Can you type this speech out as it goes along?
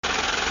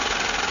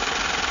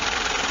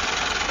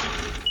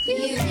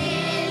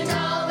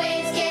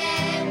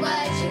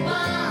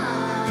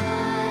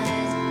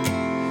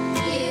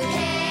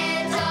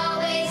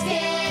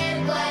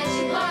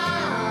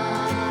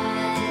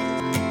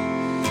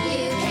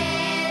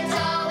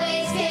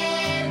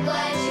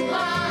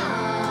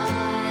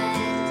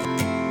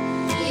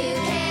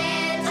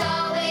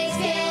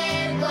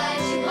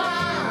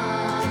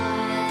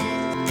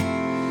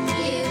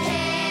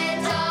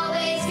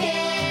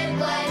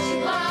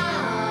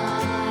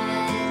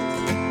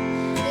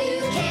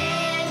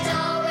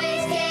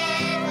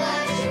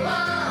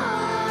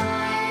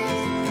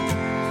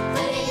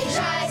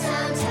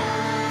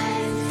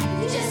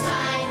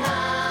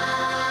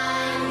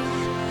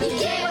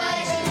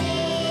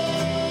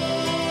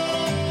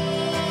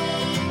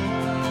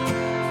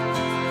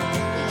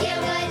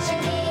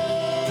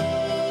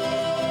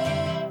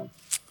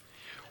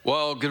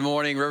Well, good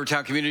morning,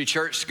 Rivertown Community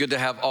Church. Good to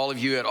have all of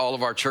you at all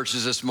of our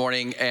churches this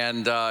morning.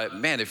 And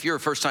man, if you're a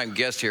first-time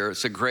guest here,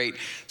 it's a great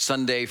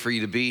Sunday for you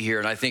to be here.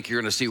 And I think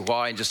you're going to see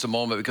why in just a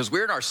moment, because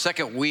we're in our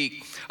second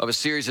week of a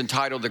series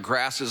entitled The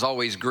Grass is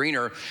Always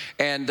Greener.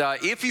 And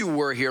if you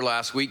were here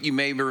last week, you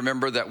may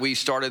remember that we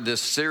started this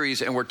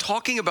series, and we're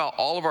talking about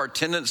all of our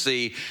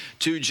tendency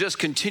to just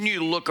continue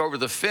to look over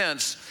the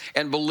fence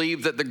and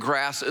believe that the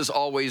grass is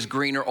always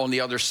greener on the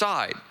other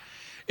side.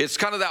 It's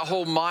kind of that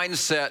whole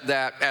mindset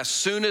that as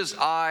soon as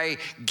I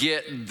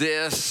get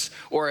this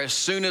or as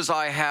soon as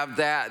I have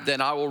that,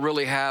 then I will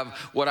really have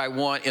what I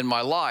want in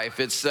my life.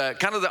 It's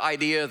kind of the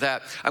idea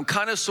that I'm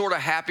kind of sort of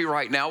happy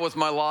right now with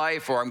my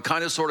life, or I'm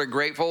kind of sort of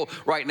grateful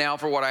right now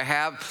for what I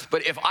have.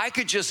 But if I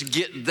could just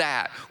get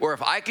that, or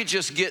if I could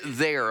just get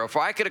there, or if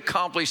I could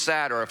accomplish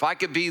that, or if I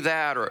could be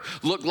that, or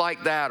look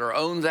like that, or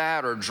own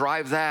that, or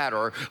drive that,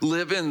 or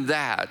live in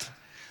that,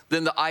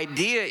 then the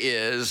idea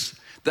is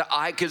that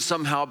I could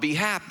somehow be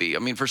happy. I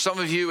mean, for some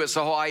of you, it's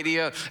the whole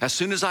idea, as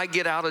soon as I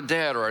get out of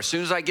debt, or as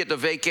soon as I get to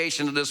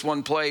vacation to this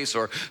one place,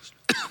 or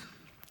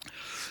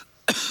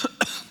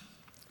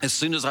as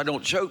soon as I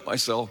don't choke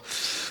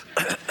myself.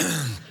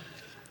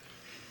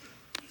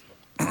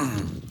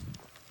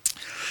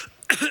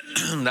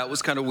 That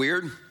was kind of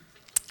weird.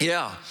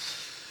 Yeah.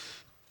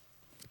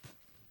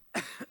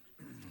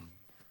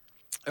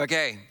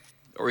 Okay,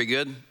 are we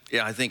good?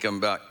 Yeah, I think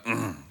I'm back.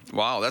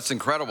 Wow, that's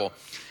incredible.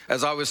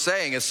 As I was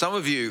saying, as some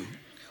of you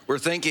were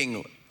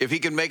thinking, if he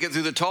can make it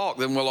through the talk,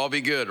 then we'll all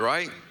be good,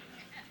 right?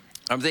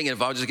 I'm thinking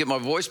if I'll just get my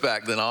voice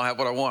back, then I'll have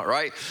what I want,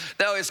 right?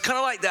 No, it's kind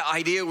of like that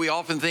idea we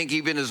often think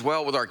even as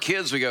well with our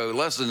kids. We go,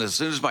 listen, as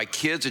soon as my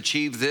kids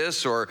achieve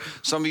this, or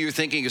some of you are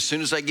thinking as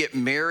soon as I get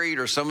married,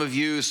 or some of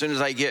you as soon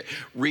as I get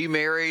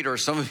remarried, or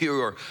some of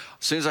you are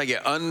as soon as I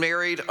get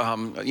unmarried,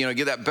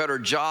 get that better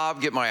job,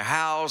 get my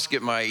house,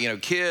 get my,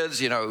 kids,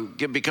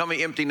 become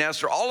an empty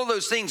nester, all of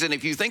those things. And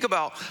if you think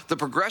about the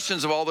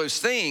progressions of all those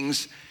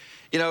things,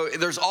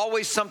 there's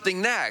always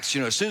something next.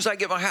 As soon as I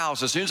get my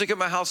house, as soon as I get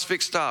my house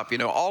fixed up,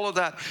 all of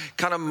that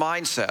kind of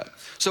mindset.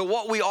 So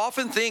what we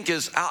often think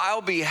is,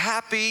 I'll be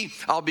happy,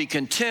 I'll be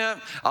content,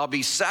 I'll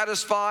be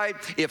satisfied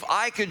if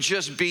I could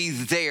just be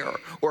there,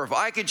 or if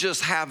I could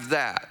just have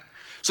that.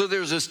 So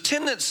there's this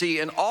tendency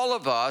in all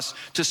of us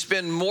to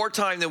spend more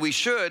time than we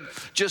should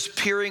just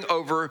peering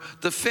over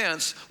the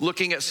fence,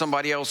 looking at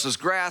somebody else's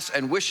grass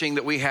and wishing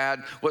that we had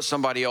what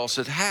somebody else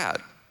had.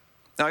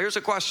 Now here's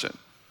a question.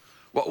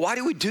 Well, why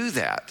do we do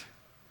that?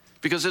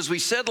 Because as we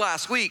said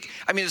last week,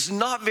 it's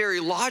not very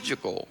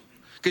logical.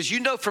 Because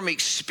from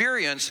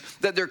experience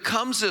that there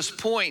comes this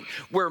point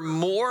where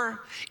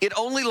more, it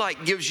only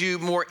gives you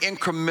more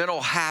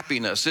incremental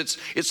happiness.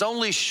 It's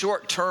only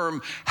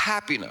short-term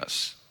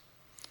happiness.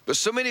 But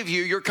so many of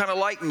you, you're kind of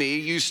like me.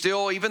 You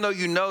still, even though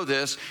you know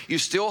this, you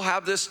still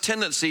have this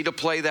tendency to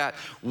play that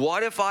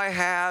what if I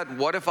had,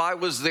 what if I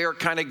was there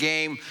kind of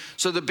game.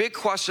 So the big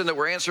question that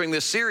we're answering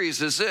this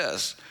series is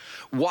this.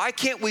 Why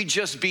can't we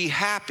just be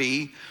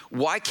happy?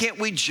 Why can't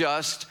we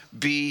just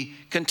be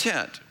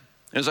content?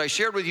 As I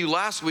shared with you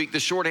last week, the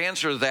short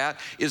answer to that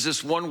is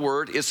this one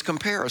word, it's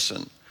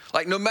comparison.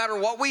 No matter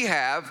what we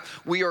have,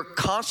 we are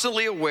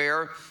constantly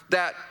aware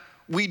that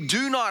we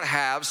do not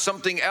have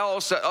something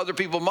else that other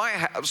people might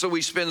have. So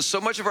we spend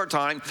so much of our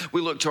time, we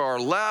look to our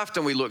left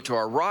and we look to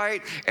our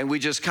right, and we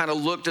just kind of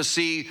look to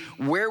see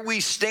where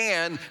we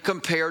stand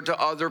compared to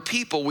other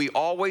people. We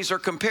always are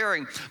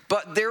comparing,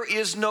 but there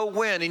is no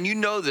win. And you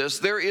know this,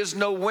 there is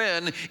no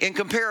win in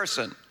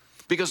comparison.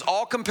 Because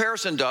all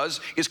comparison does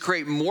is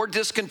create more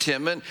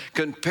discontentment.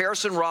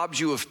 Comparison robs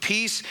you of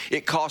peace.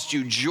 It costs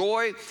you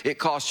joy. It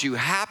costs you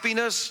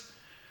happiness.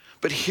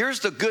 But here's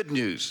the good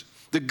news.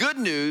 The good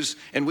news,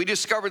 and we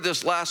discovered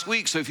this last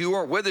week, so if you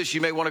weren't with us,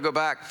 you may want to go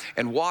back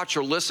and watch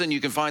or listen. You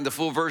can find the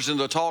full version of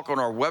the talk on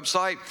our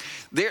website.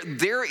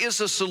 There is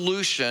a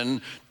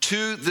solution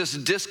to this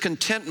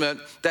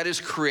discontentment that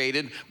is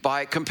created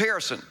by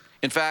comparison.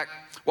 In fact,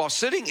 while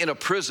sitting in a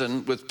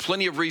prison with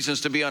plenty of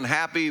reasons to be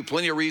unhappy,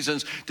 plenty of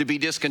reasons to be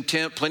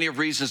discontent, plenty of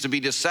reasons to be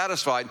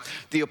dissatisfied,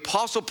 the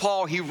Apostle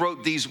Paul, he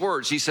wrote these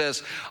words. He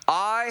says,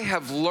 I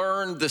have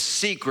learned the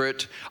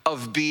secret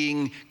of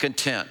being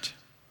content.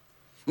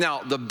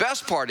 Now, the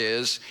best part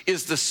is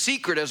the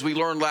secret, as we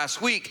learned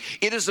last week,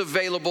 it is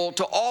available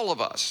to all of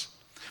us.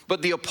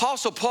 But the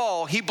Apostle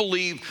Paul, he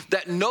believed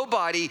that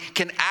nobody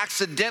can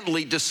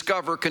accidentally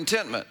discover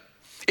contentment.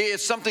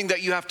 It's something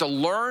that you have to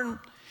learn.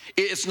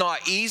 It's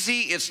not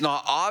easy. It's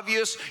not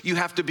obvious. You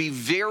have to be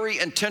very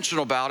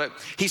intentional about it.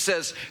 He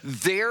says,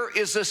 there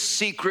is a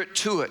secret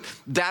to it.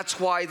 That's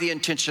why the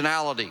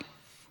intentionality.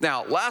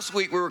 Now, last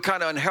week we were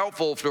kind of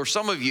unhelpful for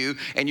some of you,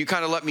 and you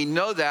kind of let me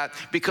know that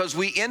because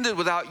we ended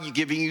without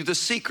giving you the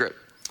secret.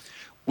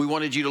 We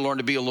wanted you to learn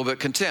to be a little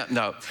bit content.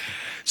 No.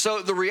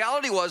 So the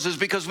reality is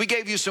because we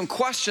gave you some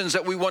questions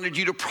that we wanted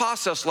you to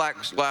process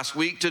last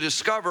week to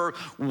discover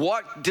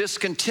what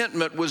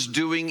discontentment was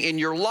doing in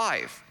your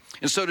life.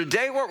 And so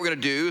today what we're going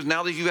to do,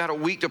 now that you've had a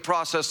week to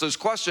process those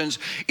questions,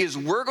 is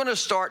we're going to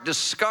start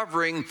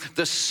discovering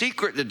the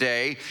secret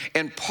today.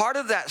 And part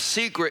of that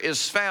secret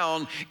is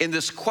found in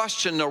this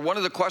question, or one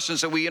of the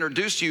questions that we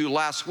introduced to you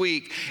last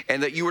week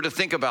and that you were to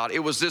think about. It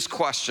was this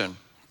question: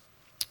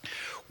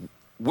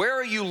 where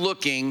are you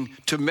looking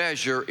to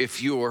measure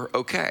if you're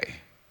okay?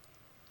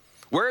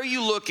 Where are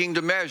you looking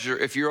to measure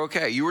if you're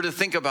okay? You were to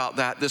think about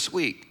that this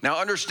week. Now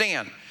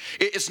understand,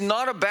 it's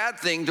not a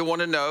bad thing to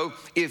want to know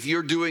if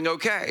you're doing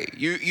okay.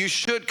 You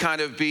should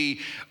kind of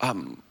be,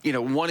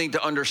 wanting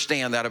to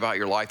understand that about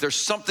your life. There's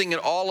something in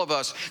all of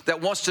us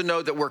that wants to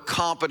know that we're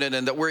competent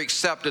and that we're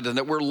accepted and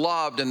that we're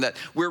loved and that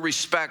we're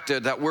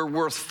respected, that we're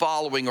worth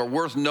following or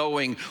worth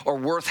knowing or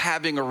worth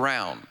having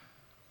around.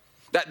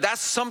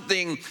 That's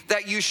something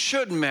that you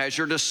should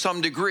measure to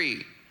some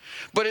degree.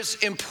 But it's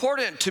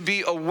important to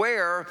be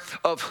aware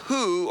of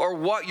who or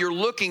what you're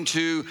looking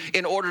to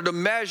in order to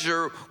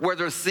measure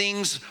whether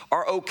things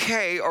are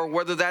okay or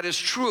whether that is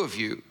true of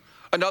you.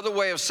 Another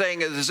way of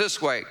saying it is this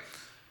way: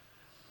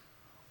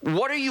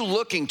 what are you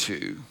looking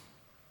to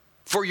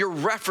for your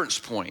reference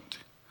point?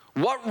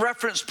 What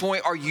reference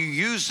point are you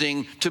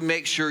using to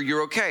make sure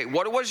you're okay?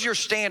 What was your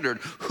standard?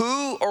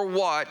 Who or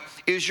what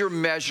is your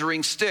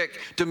measuring stick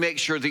to make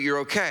sure that you're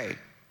okay?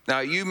 Now,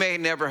 you may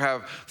never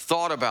have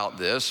thought about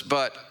this,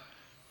 but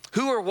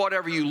who or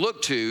whatever you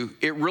look to,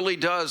 it really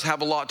does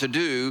have a lot to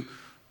do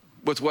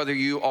with whether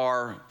you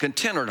are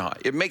content or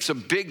not. It makes a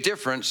big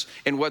difference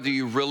in whether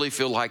you really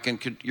feel like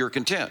you're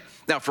content.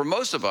 Now, for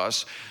most of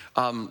us,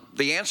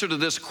 the answer to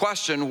this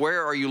question,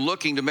 where are you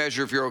looking to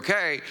measure if you're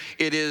okay,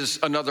 it is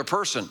another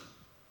person.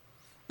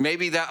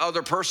 Maybe that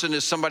other person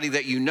is somebody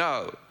that you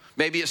know.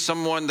 Maybe it's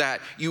someone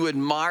that you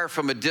admire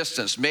from a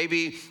distance.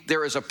 Maybe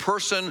there is a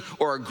person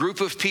or a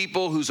group of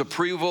people whose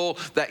approval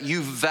that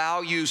you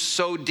value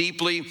so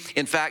deeply.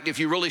 In fact, if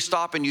you really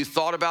stop and you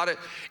thought about it,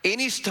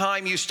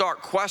 anytime you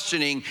start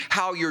questioning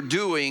how you're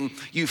doing,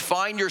 you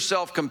find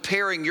yourself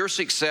comparing your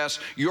success,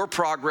 your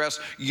progress,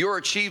 your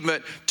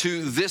achievement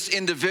to this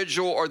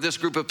individual or this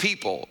group of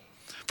people.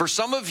 For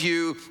some of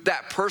you,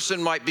 that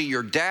person might be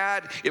your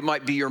dad, it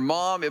might be your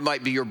mom, it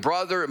might be your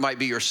brother, it might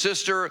be your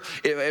sister,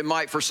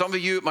 for some of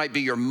you, it might be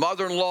your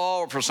mother-in-law,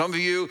 or for some of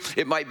you,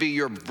 it might be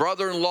your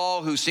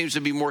brother-in-law who seems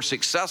to be more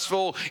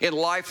successful in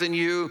life than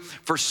you.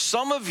 For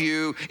some of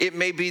you, it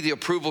may be the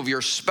approval of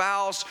your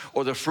spouse,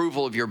 or the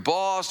approval of your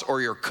boss,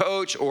 or your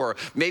coach, or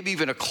maybe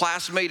even a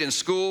classmate in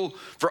school.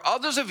 For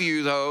others of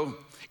you, though,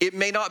 it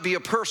may not be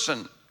a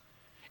person.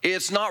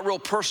 It's not real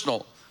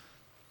personal,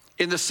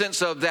 in the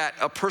sense of that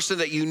a person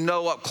that you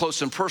know up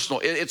close and personal.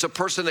 It's a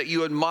person that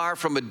you admire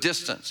from a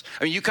distance.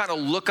 I mean, you kind of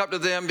look up to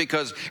them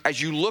because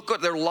as you look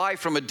at their life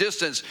from a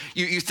distance,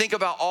 you think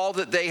about all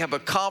that they have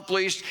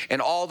accomplished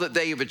and all that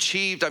they have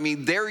achieved. I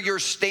mean, they're your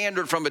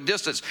standard from a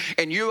distance.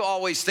 And you're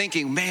always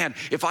thinking, man,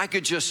 if I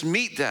could just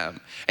meet them.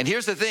 And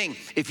here's the thing,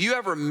 if you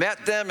ever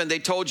met them and they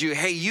told you,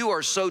 hey, you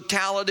are so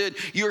talented,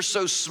 you're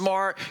so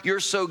smart, you're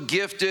so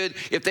gifted.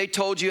 If they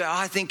told you,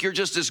 I think you're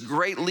just this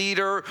great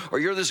leader, or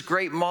you're this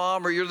great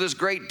mom, or you're this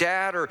great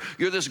dad, or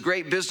you're this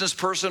great business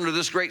person, or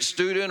this great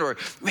student, or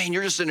man,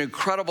 you're just an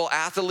incredible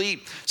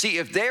athlete. See,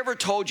 if they ever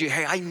told you,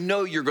 hey, I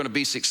know you're going to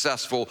be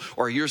successful,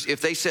 or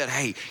if they said,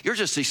 hey, you're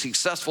just as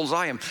successful as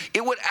I am,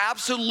 it would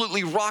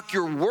absolutely rock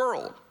your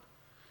world,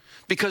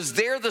 because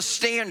they're the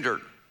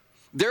standard.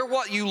 They're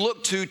what you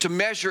look to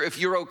measure if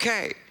you're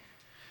okay.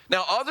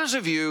 Now, others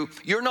of you,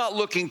 you're not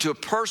looking to a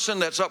person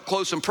that's up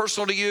close and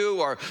personal to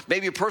you, or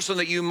maybe a person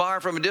that you admire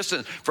from a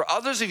distance. For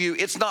others of you,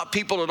 it's not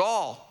people at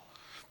all.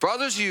 For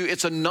others of you,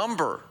 it's a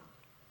number.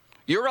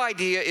 Your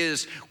idea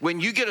is when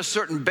you get a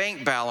certain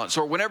bank balance,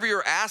 or whenever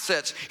your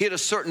assets hit a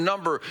certain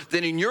number,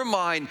 then in your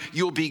mind,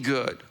 you'll be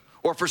good.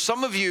 Or for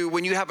some of you,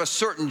 when you have a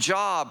certain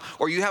job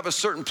or you have a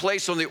certain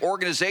place on the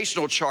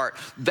organizational chart,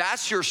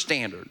 that's your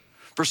standard.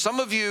 For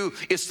some of you,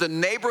 it's the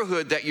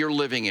neighborhood that you're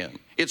living in.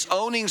 It's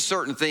owning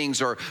certain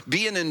things, or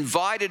being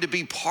invited to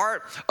be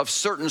part of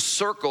certain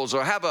circles,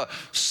 or have a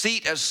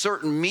seat at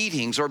certain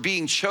meetings, or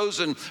being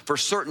chosen for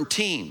certain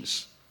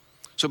teams.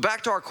 So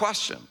back to our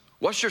question,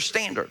 what's your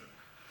standard?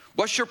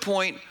 What's your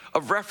point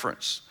of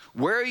reference?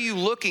 Where are you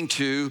looking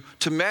to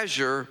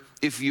measure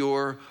if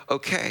you're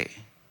okay?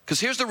 Because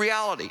here's the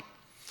reality.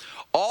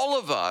 All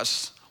of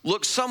us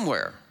look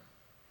somewhere.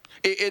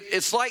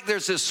 It's like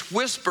there's this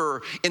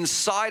whisper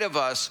inside of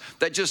us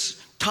that just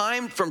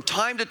from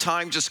time to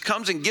time just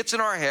comes and gets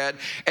in our head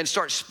and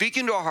starts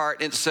speaking to our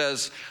heart, and it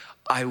says,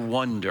 I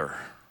wonder.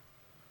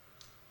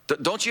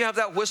 Don't you have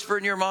that whisper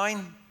in your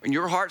mind, in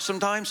your heart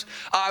sometimes?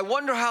 I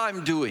wonder how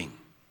I'm doing.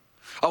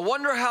 I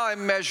wonder how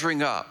I'm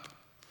measuring up.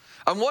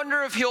 I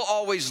wonder if he'll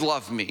always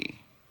love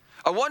me.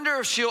 I wonder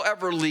if she'll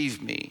ever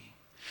leave me.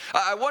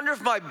 I wonder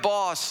if my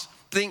boss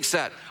thinks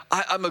that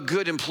I'm a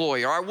good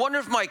employee. Or I wonder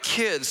if my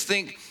kids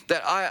think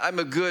that I'm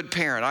a good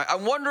parent. I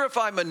wonder if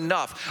I'm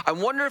enough. I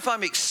wonder if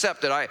I'm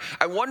accepted. I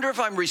wonder if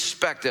I'm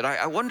respected.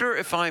 I wonder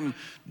if I'm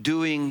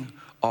doing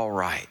all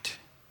right.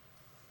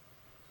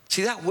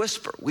 See, that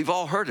whisper, we've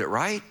all heard it,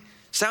 right?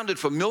 Sounded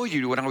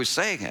familiar when I was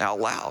saying it out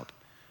loud.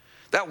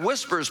 That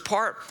whisper is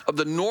part of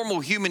the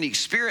normal human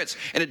experience.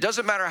 And it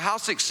doesn't matter how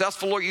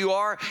successful you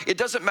are. It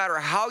doesn't matter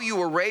how you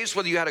were raised,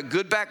 whether you had a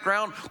good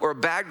background or a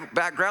bad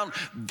background.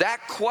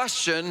 That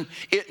question,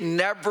 it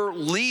never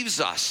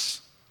leaves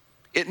us.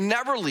 It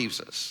never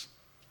leaves us.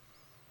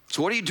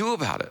 So what do you do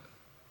about it?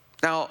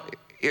 Now,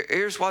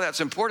 here's why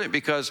that's important,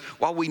 because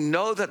while we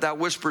know that that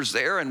whisper's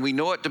there and we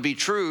know it to be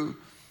true,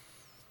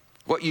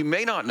 what you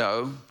may not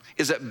know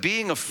is that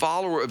being a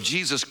follower of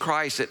Jesus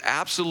Christ, it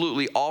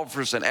absolutely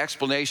offers an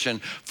explanation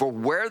for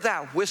where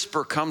that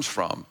whisper comes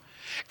from.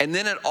 And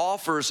then it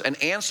offers an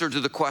answer to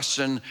the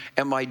question,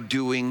 am I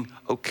doing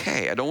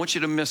okay? I don't want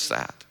you to miss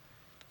that.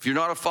 If you're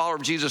not a follower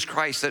of Jesus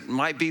Christ, that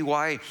might be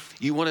why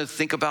you want to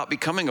think about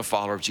becoming a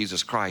follower of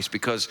Jesus Christ,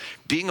 because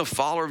being a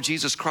follower of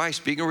Jesus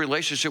Christ, being in a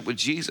relationship with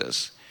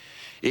Jesus,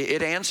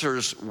 it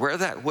answers where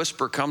that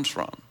whisper comes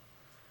from.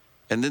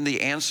 And then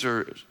the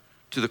answer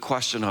to the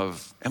question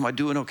of, am I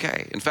doing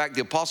okay? In fact,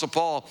 the Apostle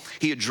Paul,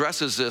 he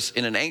addresses this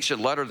in an ancient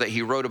letter that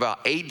he wrote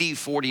about AD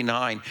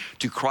 49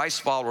 to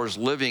Christ followers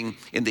living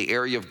in the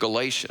area of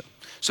Galatia.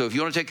 So if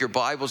you want to take your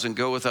Bibles and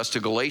go with us to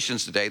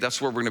Galatians today, that's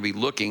where we're going to be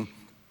looking.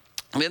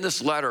 And in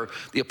this letter,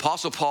 the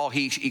Apostle Paul,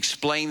 he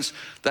explains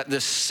that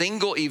this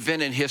single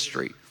event in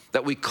history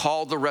that we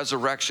call the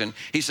resurrection,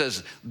 he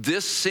says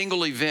this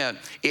single event,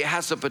 it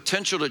has the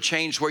potential to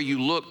change where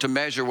you look to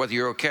measure whether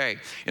you're okay.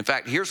 In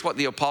fact, here's what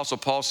the Apostle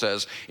Paul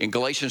says in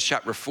Galatians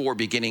chapter 4,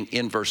 beginning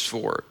in verse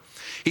 4.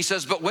 He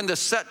says, but when the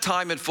set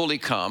time had fully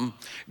come,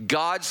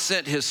 God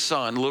sent his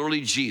son,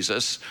 literally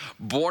Jesus,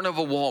 born of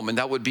a woman,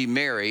 that would be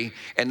Mary.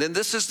 And then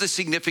this is the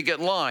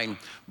significant line,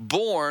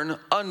 born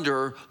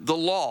under the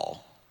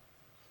law.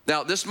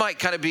 Now, this might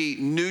kind of be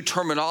new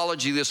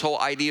terminology, this whole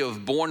idea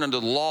of born under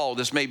the law.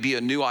 This may be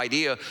a new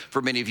idea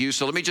for many of you,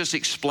 so let me just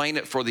explain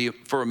it for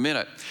a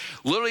minute.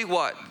 Literally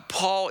what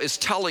Paul is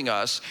telling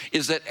us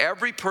is that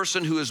every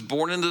person who is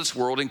born into this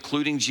world,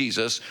 including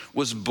Jesus,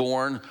 was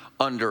born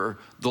under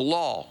the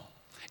law.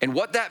 And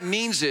what that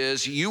means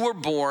is you were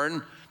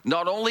born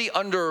not only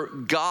under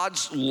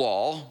God's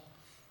law,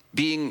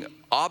 being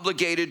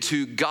obligated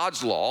to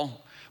God's law,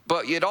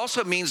 but it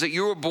also means that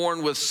you were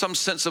born with some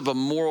sense of a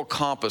moral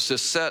compass,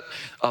 this set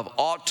of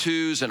ought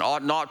tos and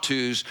ought not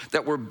tos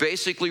that were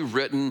basically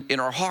written in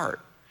our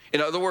heart.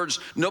 In other words,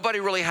 nobody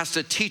really has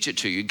to teach it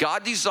to you.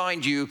 God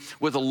designed you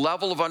with a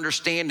level of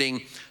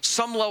understanding,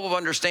 some level of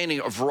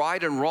understanding of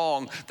right and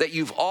wrong that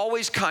you've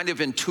always kind of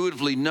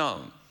intuitively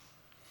known.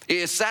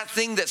 It's that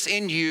thing that's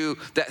in you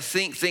that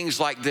think things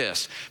like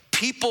this.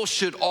 People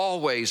should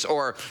always,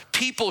 or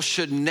people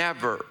should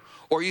never.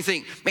 Or you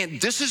think, man,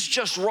 this is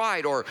just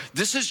right, or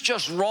this is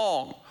just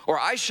wrong, or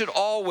I should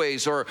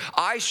always, or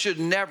I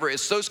should never.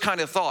 It's those kind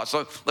of thoughts.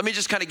 So let me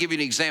just kind of give you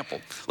an example.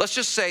 Let's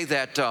just say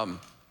that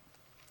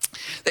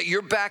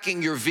you're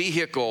backing your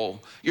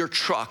vehicle, your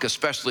truck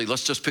especially.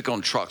 Let's just pick on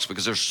trucks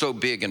because they're so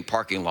big in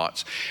parking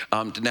lots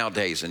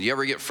nowadays. And you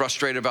ever get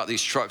frustrated about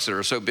these trucks that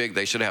are so big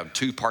they should have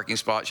 2 parking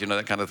spots, you know,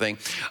 that kind of thing.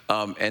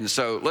 And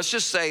so let's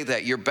just say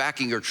that you're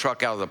backing your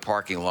truck out of the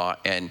parking lot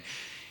and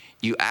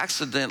you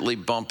accidentally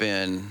bump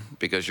in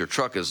because your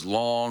truck is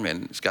long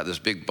and it's got this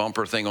big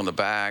bumper thing on the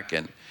back,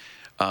 and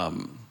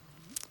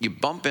you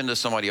bump into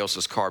somebody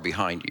else's car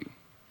behind you.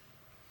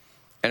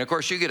 And of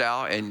course you get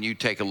out and you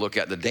take a look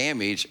at the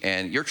damage,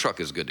 and your truck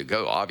is good to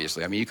go,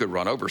 obviously. I mean, you could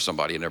run over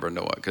somebody and never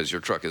know it because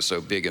your truck is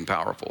so big and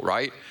powerful,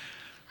 right?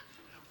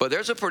 But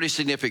there's a pretty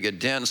significant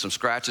dent, some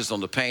scratches on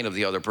the paint of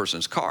the other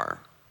person's car.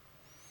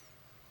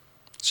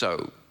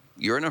 So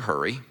you're in a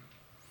hurry,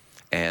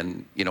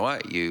 and you know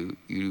what? You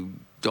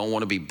don't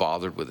want to be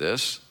bothered with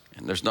this,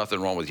 and there's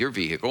nothing wrong with your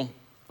vehicle,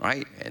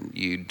 right? And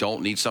you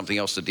don't need something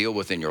else to deal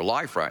with in your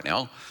life right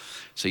now.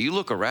 So you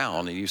look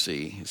around and you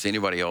see, is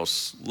anybody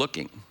else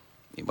looking?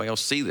 Anybody else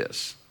see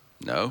this?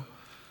 No.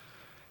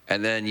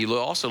 And then you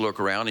also look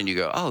around and you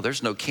go, oh,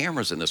 there's no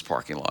cameras in this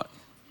parking lot.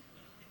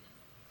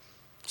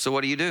 So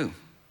what do?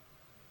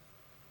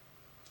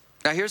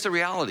 Now here's the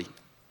reality.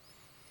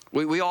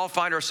 We all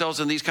find ourselves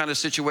in these kind of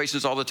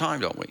situations all the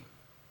time, don't we?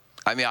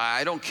 I mean,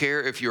 I don't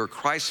care if you're a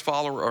Christ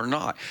follower or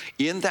not.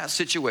 In that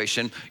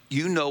situation,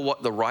 you know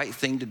what the right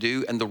thing to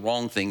do and the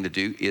wrong thing to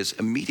do is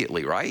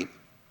immediately, right?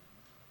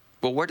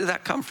 Well, where did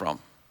that come from?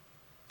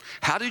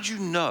 How did you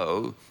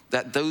know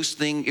that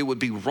it would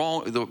be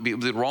wrong,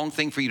 the wrong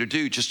thing for you to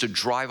do just to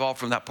drive off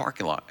from that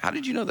parking lot? How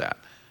did you know that?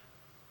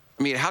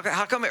 I mean,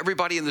 how come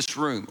everybody in this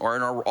room or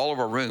in all of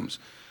our rooms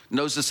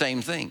knows the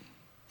same thing?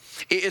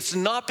 It's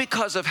not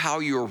because of how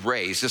you were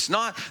raised. It's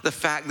not the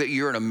fact that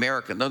you're an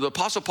American. No, the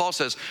Apostle Paul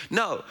says,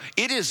 no,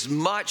 it is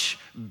much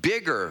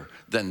bigger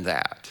than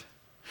that.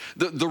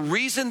 The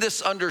reason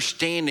this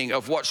understanding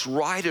of what's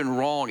right and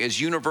wrong is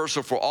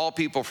universal for all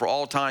people, for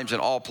all times,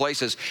 and all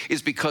places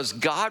is because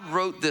God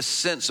wrote this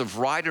sense of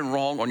right and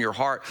wrong on your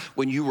heart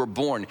when you were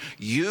born.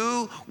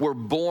 You were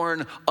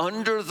born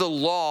under the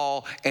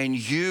law, and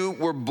you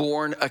were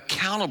born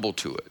accountable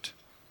to it.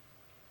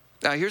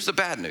 Now, here's the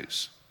bad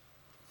news.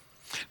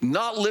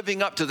 Not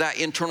living up to that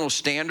internal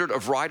standard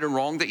of right and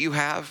wrong that you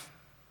have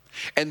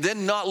And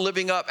then not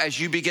living up as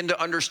you begin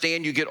to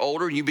understand, you get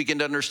older and you begin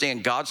to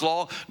understand God's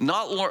law,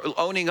 not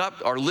owning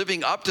up or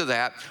living up to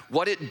that.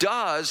 What it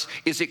does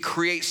is it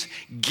creates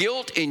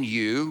guilt in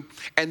you,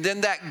 and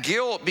then that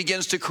guilt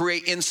begins to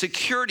create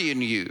insecurity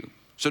in you.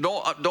 So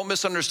don't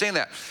misunderstand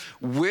that.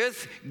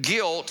 With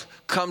guilt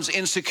comes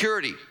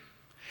insecurity.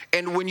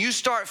 And when you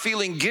start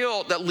feeling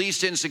guilt that leads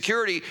to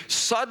insecurity,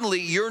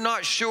 suddenly you're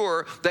not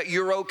sure that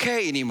you're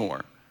okay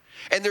anymore.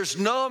 And there's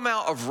no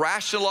amount of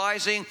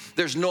rationalizing,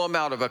 there's no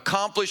amount of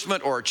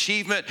accomplishment or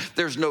achievement,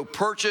 there's no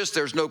purchase,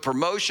 there's no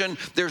promotion,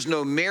 there's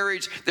no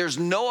marriage, there's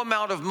no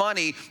amount of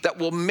money that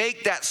will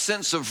make that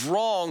sense of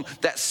wrong,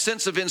 that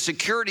sense of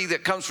insecurity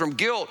that comes from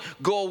guilt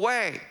go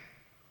away.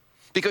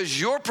 Because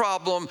your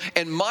problem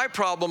and my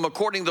problem,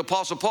 according to the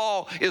Apostle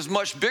Paul, is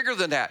much bigger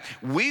than that.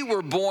 We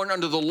were born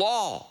under the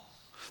law.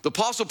 The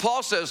Apostle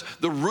Paul says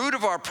the root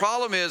of our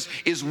problem is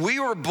we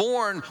were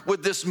born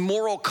with this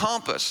moral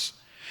compass.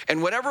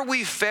 And whenever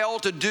we fail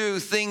to do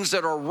things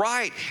that are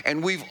right,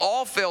 and we've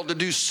all failed to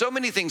do so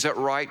many things that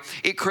are right,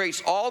 it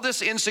creates all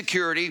this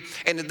insecurity,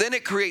 and then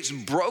it creates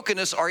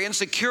brokenness. Our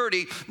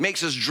insecurity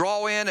makes us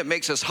draw in, it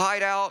makes us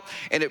hide out,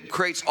 and it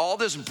creates all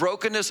this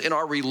brokenness in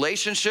our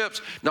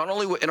relationships, not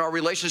only in our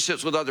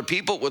relationships with other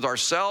people, with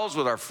ourselves,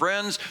 with our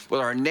friends, with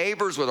our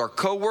neighbors, with our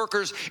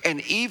coworkers, and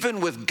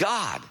even with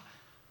God.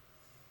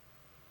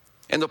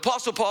 And the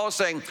Apostle Paul is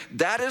saying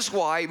that is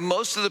why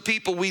most of the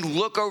people we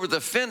look over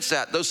the fence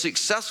at, those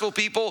successful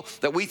people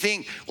that we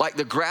think like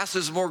the grass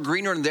is more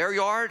greener in their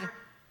yard,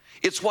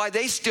 it's why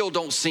they still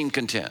don't seem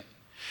content.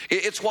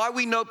 It's why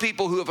we know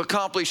people who have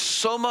accomplished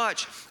so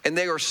much and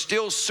they are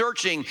still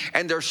searching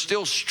and they're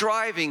still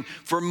striving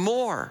for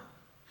more.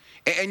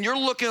 And you're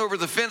looking over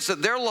the fence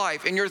at their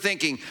life and you're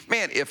thinking,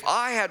 man, if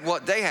I had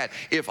what they had,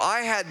 if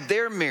I had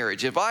their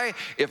marriage, if I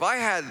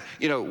had,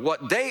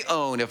 what they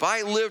own, if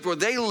I lived where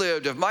they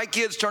lived, if my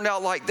kids turned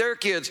out like their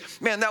kids,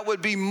 man, that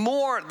would be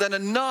more than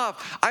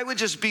enough. I would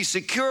just be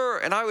secure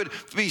and I would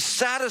be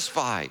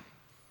satisfied.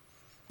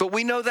 But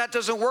we know that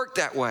doesn't work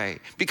that way,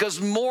 because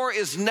more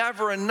is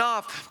never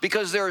enough,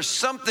 because there is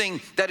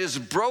something that is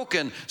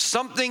broken,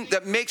 something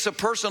that makes a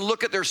person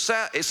look at their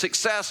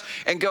success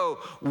and go,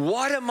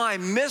 what am I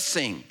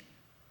missing?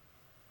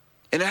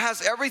 And it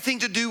has everything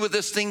to do with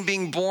this thing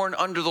being born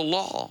under the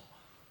law.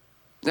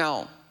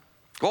 Now,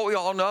 what we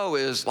all know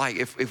is, like,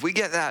 if we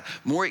get that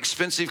more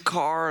expensive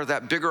car, or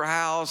that bigger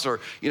house, or,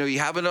 you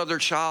have another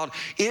child,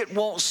 it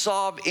won't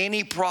solve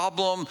any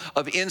problem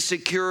of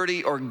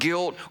insecurity or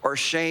guilt or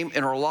shame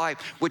in our life,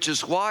 which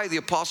is why the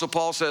Apostle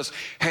Paul says,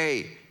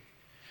 hey,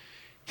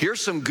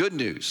 here's some good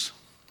news.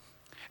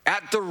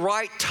 At the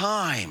right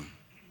time,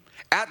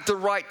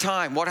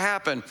 what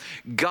happened?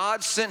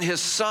 God sent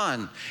his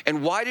son.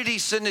 And why did he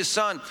send his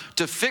son?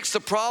 To fix the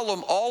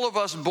problem all of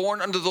us born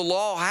under the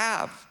law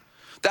have.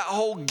 That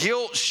whole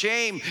guilt,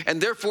 shame, and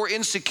therefore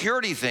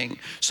insecurity thing.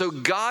 So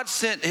God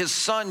sent his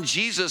son,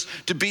 Jesus,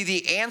 to be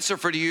the answer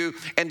for you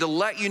and to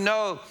let you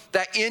know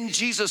that in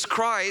Jesus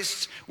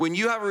Christ, when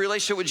you have a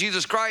relationship with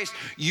Jesus Christ,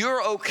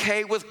 you're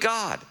okay with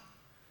God.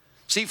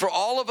 See, for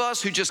all of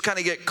us who just kind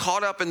of get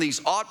caught up in these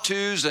ought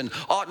tos and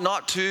ought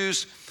not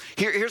tos,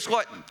 here's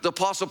what the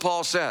Apostle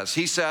Paul says.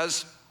 He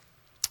says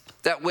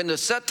that when the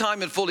set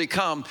time had fully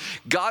come,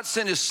 God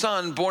sent his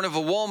son, born of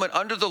a woman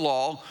under the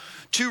law,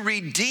 to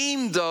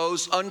redeem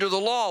those under the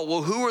law.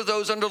 Well, who are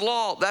those under the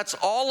law? That's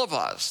all of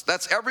us.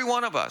 That's every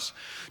one of us.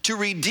 To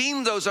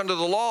redeem those under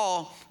the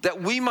law,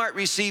 that we might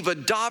receive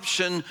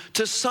adoption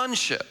to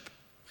sonship.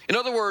 In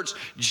other words,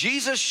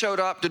 Jesus showed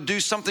up to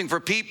do something for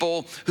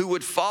people who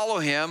would follow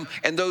him,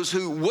 and those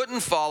who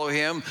wouldn't follow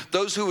him,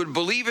 those who would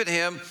believe in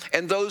him,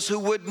 and those who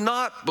would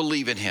not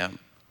believe in him.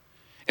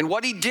 And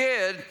what he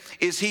did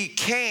is he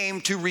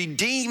came to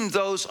redeem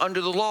those under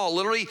the law.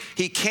 Literally,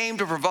 he came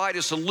to provide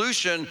a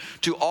solution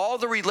to all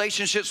the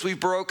relationships we've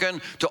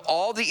broken, to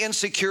all the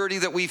insecurity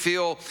that we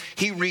feel.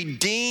 He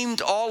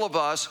redeemed all of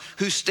us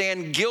who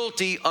stand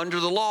guilty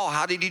under the law.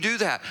 How did he do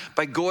that?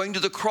 By going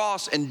to the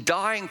cross and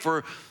dying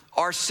for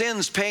our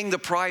sins, paying the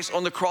price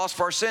on the cross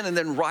for our sin, and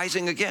then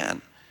rising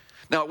again.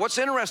 Now, what's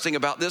interesting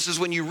about this is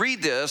when you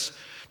read this,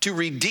 to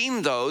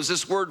redeem those,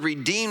 this word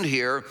redeemed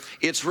here,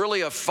 it's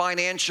really a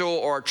financial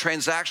or a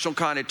transactional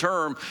kind of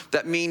term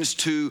that means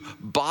to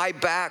buy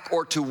back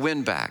or to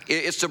win back.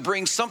 It's to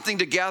bring something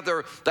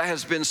together that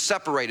has been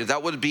separated.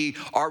 That would be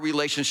our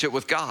relationship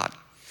with God.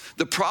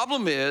 The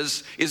problem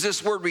is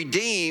this word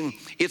redeem,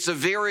 it's a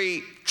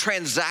very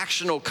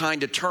transactional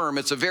kind of term.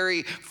 It's a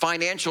very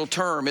financial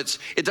term. It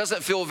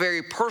doesn't feel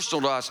very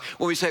personal to us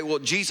when we say, well,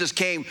 Jesus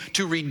came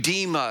to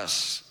redeem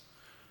us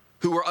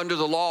who were under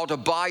the law, to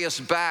buy us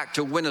back,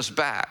 to win us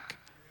back.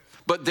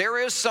 But there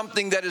is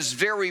something that is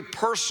very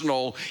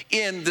personal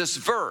in this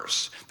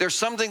verse. There's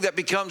something that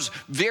becomes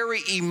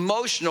very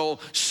emotional,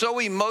 so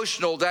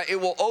emotional that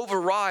it will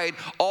override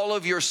all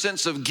of your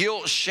sense of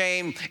guilt,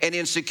 shame, and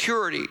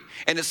insecurity.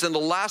 And it's in the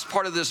last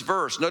part of this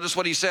verse. Notice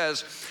what he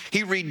says.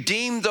 He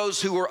redeemed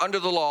those who were under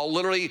the law,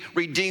 literally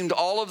redeemed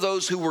all of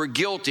those who were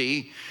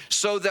guilty,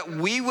 so that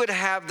we would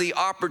have the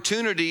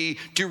opportunity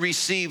to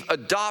receive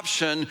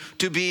adoption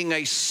to being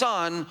a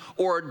son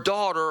or a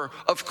daughter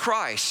of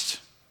Christ.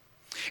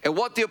 And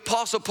what the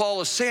Apostle Paul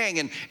is saying,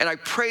 and I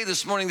pray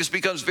this morning this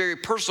becomes very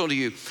personal to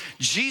you,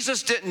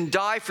 Jesus didn't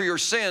die for your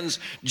sins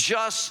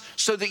just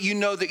so that you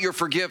know that you're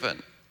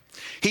forgiven.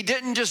 He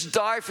didn't just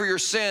die for your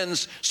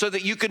sins so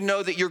that you could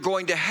know that you're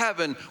going to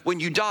heaven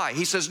when you die.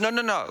 He says,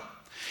 no.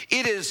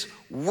 It is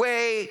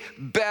way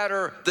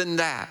better than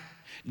that.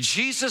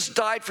 Jesus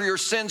died for your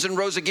sins and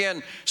rose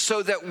again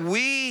so that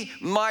we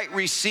might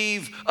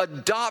receive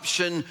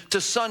adoption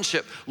to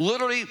sonship.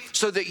 Literally,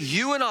 so that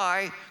you and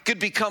I could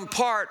become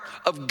part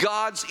of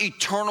God's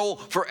eternal,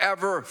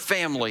 forever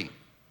family.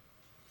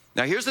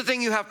 Now, here's the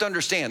thing you have to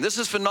understand. This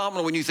is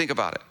phenomenal when you think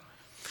about it.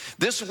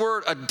 This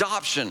word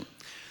adoption,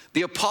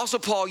 the Apostle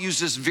Paul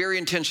uses very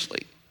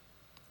intentionally.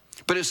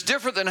 But it's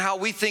different than how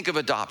we think of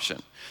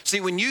adoption. See,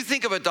 when you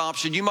think of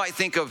adoption, you might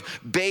think of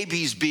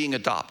babies being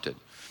adopted.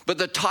 But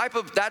that type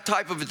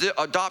of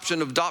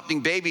adoption, of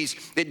adopting babies,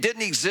 it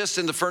didn't exist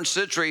in the first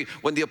century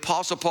when the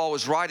Apostle Paul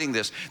was writing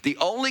this. The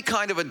only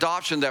kind of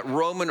adoption that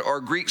Roman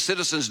or Greek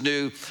citizens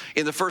knew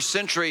in the first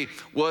century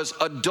was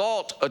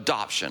adult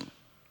adoption.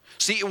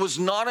 See, it was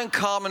not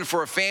uncommon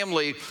for a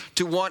family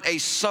to want a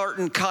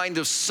certain kind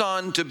of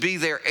son to be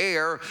their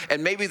heir,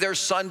 and maybe their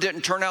son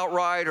didn't turn out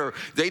right, or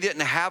they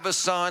didn't have a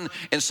son.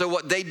 And so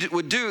what they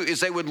would do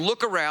is they would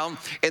look around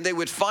and they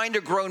would find a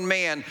grown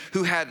man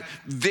who had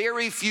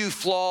very few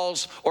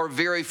flaws or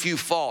very few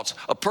faults,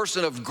 a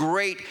person of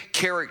great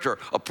character,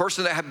 a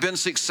person that had been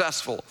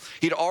successful.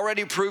 He'd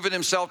already proven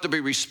himself to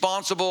be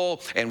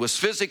responsible and was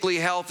physically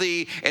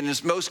healthy, and in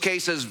most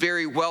cases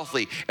very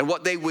wealthy. And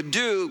what they would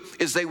do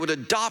is they would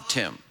adopt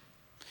him.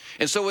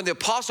 And so when the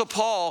Apostle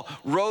Paul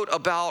wrote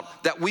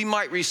about that we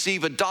might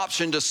receive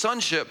adoption to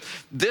sonship,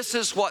 this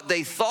is what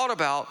they thought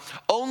about.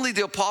 Only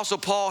the Apostle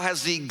Paul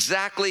has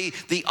exactly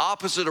the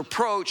opposite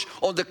approach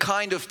on the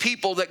kind of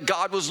people that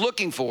God was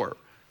looking for.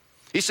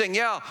 He's saying,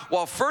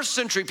 while first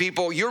century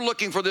people, you're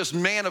looking for this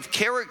man of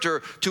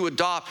character to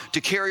adopt, to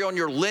carry on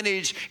your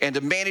lineage and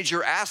to manage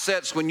your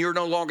assets when you're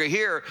no longer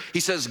here. He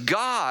says,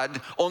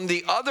 God, on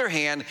the other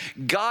hand,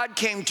 God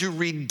came to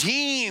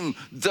redeem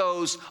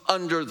those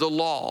under the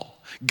law.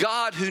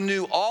 God, who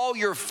knew all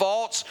your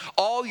faults,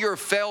 all your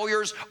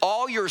failures,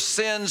 all your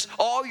sins,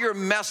 all your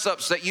mess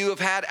ups that you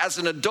have had as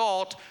an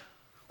adult,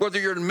 whether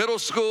you're in middle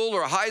school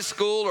or high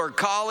school or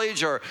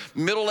college or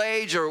middle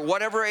age or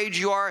whatever age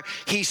you are,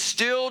 he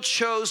still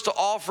chose to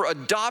offer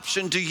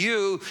adoption to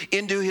you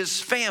into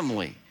his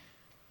family.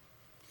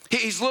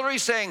 He's literally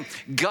saying,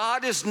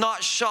 God is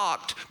not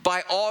shocked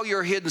by all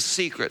your hidden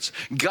secrets.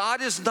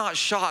 God is not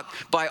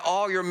shocked by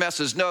all your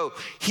messes. No,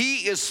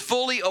 he is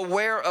fully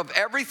aware of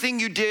everything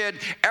you did,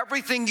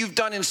 everything you've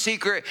done in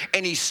secret,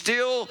 and he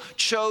still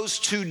chose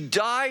to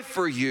die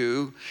for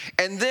you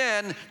and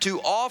then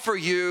to offer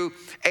you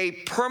a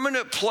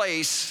permanent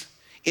place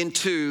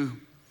into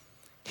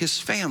his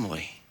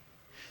family.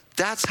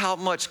 That's how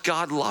much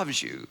God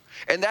loves you.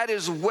 And that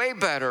is way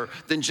better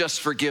than just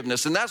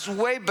forgiveness. And that's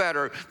way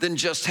better than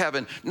just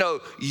heaven.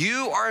 No,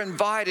 you are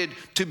invited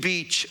to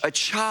be a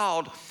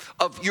child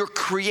of your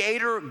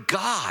Creator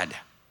God.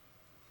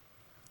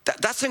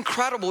 That's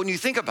incredible when you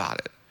think about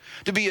it.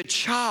 To be a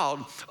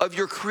child of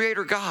your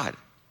Creator God.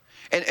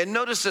 And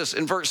notice this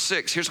in verse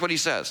 6. Here's what he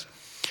says.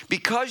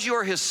 Because you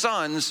are his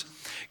sons,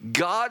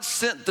 God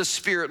sent the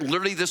Spirit,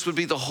 literally this would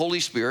be the Holy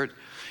Spirit,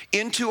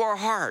 into our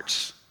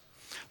hearts.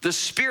 The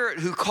Spirit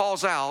who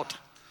calls out,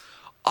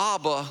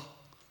 Abba,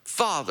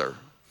 Father.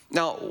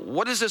 Now,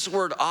 what does this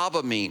word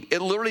Abba mean?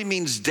 It literally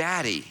means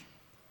daddy.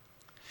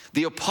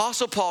 The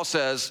Apostle Paul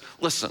says,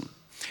 listen,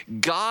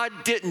 God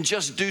didn't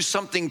just do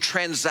something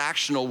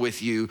transactional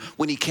with you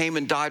when he came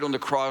and died on the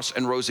cross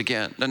and rose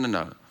again.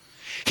 No.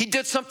 He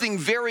did something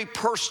very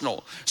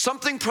personal,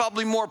 something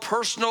probably more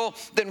personal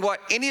than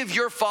what any of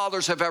your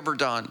fathers have ever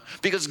done,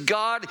 because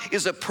God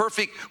is a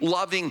perfect,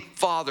 loving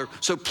Father.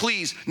 So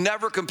please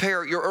never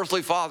compare your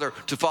earthly father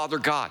to Father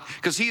God,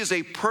 because he is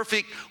a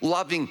perfect,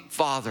 loving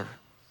Father.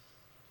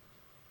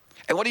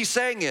 And what he's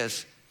saying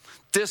is,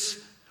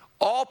 this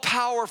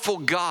all-powerful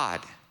God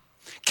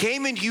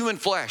came in human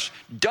flesh,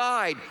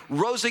 died,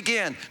 rose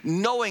again,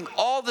 knowing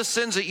all the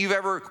sins that you've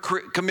ever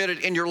committed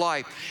in your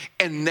life.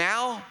 And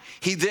now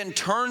he then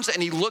turns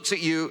and he looks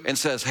at you and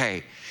says,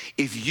 hey,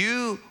 if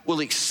you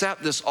will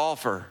accept this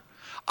offer,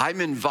 I'm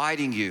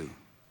inviting you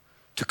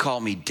to call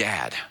me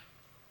Dad.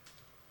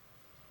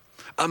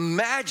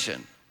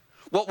 Imagine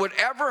what would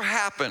ever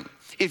happen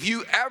if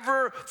you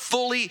ever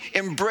fully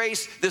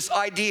embrace this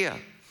idea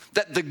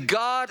that the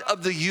God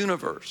of the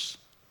universe,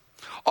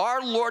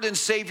 our Lord and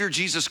Savior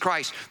Jesus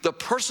Christ, the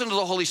person of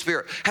the Holy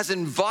Spirit, has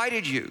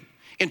invited you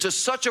into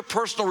such a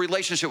personal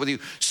relationship with you,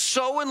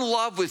 so in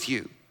love with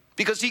you,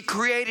 because he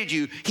created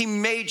you, he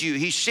made you,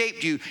 he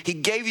shaped you, he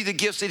gave you the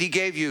gifts that he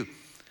gave you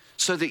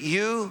so that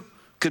you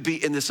could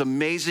be in this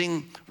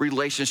amazing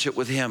relationship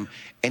with him.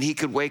 And he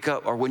could wake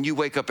up, or when you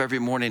wake up every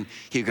morning,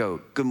 he'd go,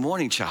 good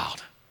morning,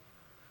 child.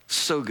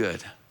 So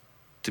good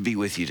to be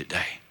with you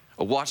today.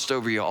 I watched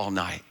over you all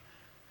night.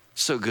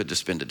 So good to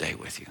spend a day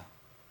with you.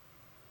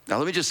 Now,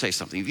 let me just say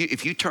something.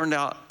 If you tuned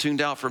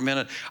out for a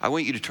minute, I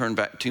want you to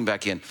tune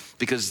back in,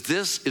 because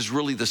this is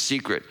really the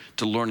secret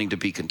to learning to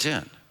be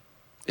content.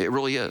 It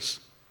really is.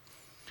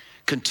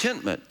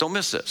 Contentment, don't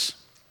miss this.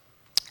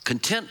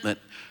 Contentment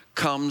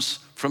comes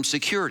from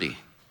security.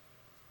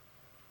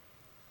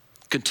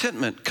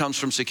 Contentment comes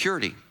from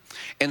security.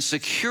 And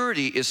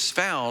security is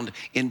found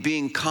in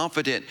being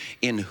confident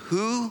in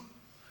who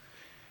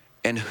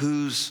and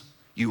whose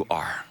you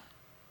are.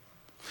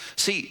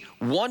 See,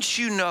 once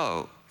you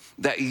know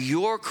that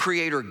your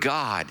Creator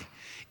God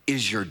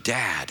is your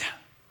dad,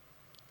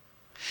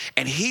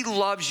 and he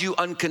loves you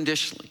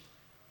unconditionally.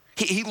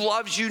 He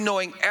loves you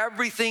knowing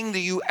everything that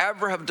you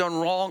ever have done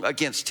wrong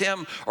against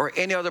him or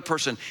any other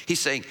person. He's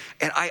saying,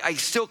 and I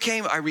still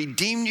came, I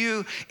redeemed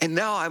you, and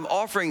now I'm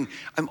offering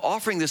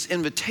this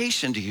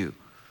invitation to you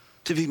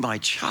to be my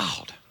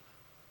child.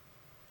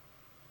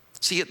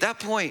 See, at that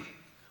point,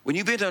 when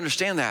you begin to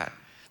understand that,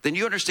 then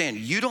you understand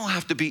you don't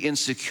have to be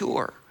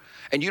insecure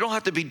and you don't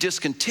have to be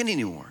discontent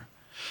anymore.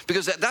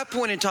 Because at that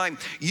point in time,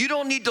 you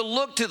don't need to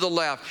look to the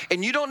left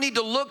and you don't need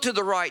to look to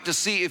the right to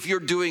see if you're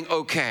doing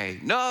okay.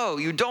 No,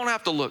 you don't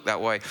have to look that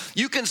way.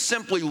 You can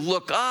simply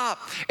look up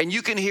and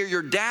you can hear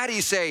your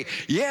daddy say,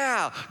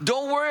 yeah,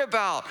 don't worry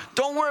about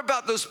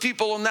those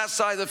people on that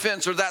side of the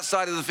fence or that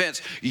side of the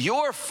fence.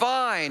 You're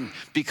fine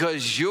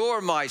because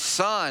you're my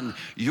son,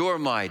 you're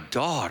my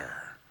daughter.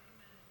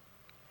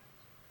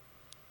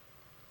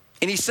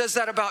 And he says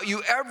that about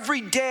you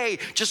every day,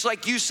 just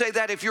like you say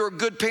that if you're a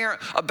good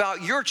parent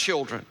about your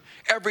children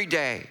every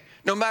day,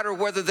 no matter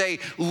whether they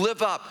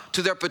live up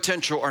to their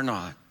potential or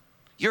not.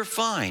 You're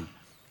fine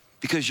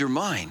because you're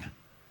mine.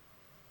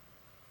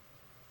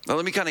 Now,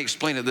 let me kind of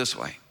explain it this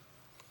way.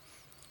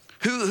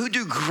 Who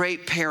do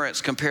great parents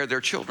compare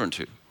their children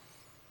to?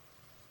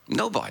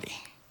 Nobody.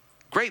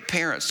 Great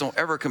parents don't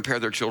ever compare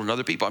their children to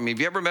other people. I mean,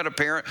 have you ever met a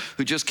parent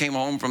who just came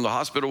home from the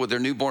hospital with their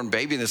newborn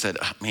baby and they said,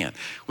 oh, man,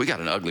 we got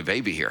an ugly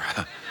baby here.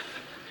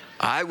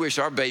 I wish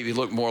our baby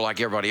looked more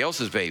like everybody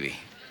else's baby.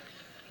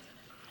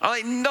 I'm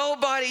like,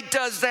 nobody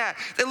does that.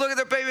 They look at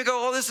their baby and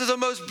go, oh, this is the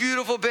most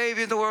beautiful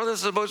baby in the world. This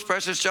is the most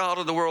precious child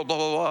in the world, blah,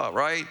 blah, blah,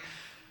 right?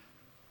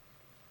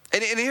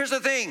 And here's the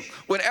thing,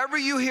 whenever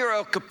you hear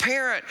a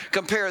parent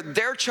compare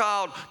their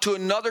child to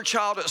another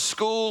child at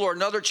school or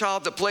another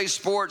child that plays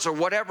sports or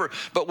whatever,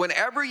 but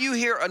whenever you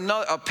hear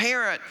a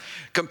parent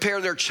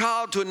compare their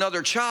child to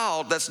another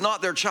child that's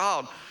not their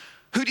child,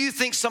 who do you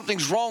think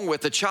something's wrong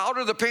with, the child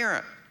or the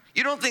parent?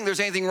 You don't think there's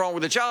anything wrong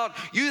with the child.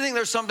 You think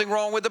there's something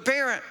wrong with the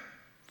parent.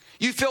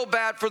 You feel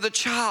bad for the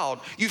child.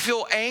 You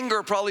feel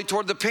anger probably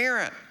toward the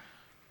parent.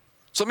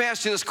 So let me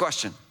ask you this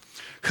question.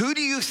 Who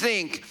do you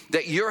think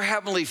that your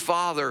Heavenly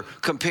Father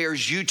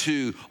compares you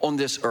to on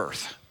this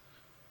earth?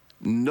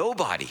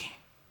 Nobody.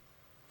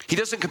 He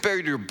doesn't compare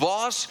you to your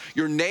boss,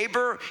 your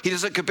neighbor. He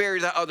doesn't compare you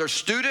to that other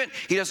student.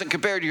 He doesn't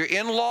compare you to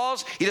your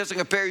in-laws. He doesn't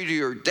compare you to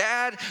your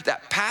dad,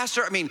 that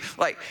pastor. I mean,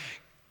 like,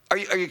 are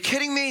you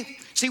kidding me?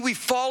 See, we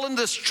fall in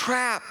this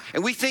trap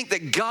and we think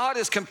that God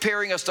is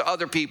comparing us to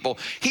other people.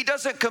 He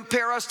doesn't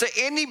compare us to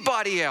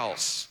anybody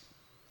else.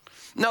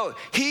 No,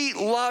 he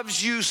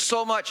loves you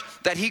so much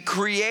that he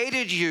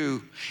created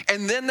you,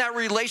 and then that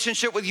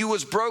relationship with you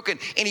was broken,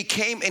 and he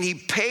came and he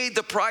paid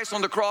the price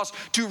on the cross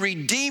to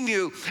redeem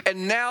you,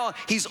 and now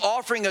he's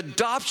offering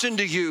adoption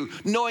to you,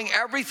 knowing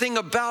everything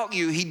about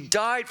you. He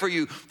died for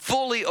you,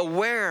 fully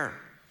aware.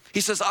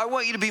 He says, I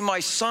want you to be my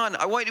son.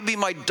 I want you to be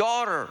my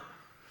daughter,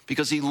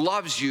 because he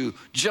loves you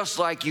just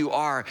like you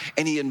are,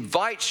 and he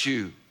invites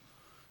you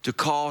to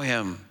call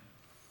him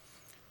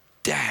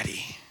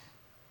Daddy.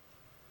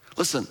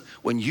 Listen,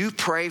 when you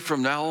pray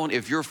from now on,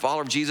 if you're a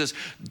follower of Jesus,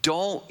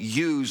 don't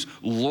use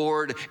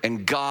Lord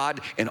and God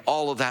and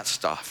all of that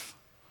stuff,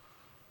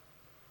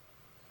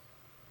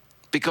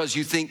 because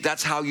you think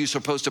that's how you're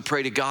supposed to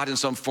pray to God in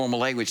some formal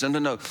language.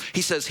 No.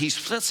 He says he's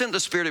sent the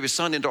Spirit of his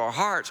Son into our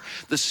hearts,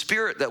 the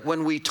Spirit that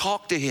when we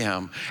talk to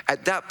him,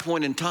 at that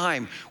point in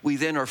time, we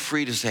then are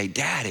free to say,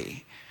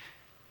 Daddy,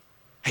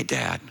 hey,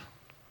 Dad,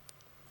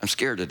 I'm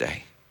scared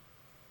today.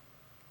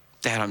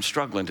 Dad, I'm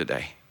struggling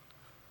today.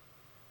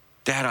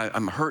 Dad,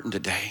 I'm hurting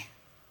today.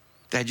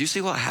 Dad, you see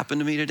what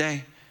happened to me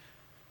today?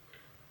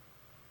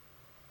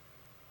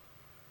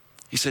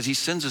 He says he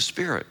sends a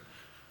Spirit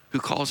who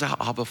calls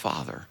out Abba,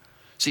 Father.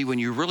 See, when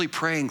you're really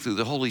praying through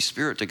the Holy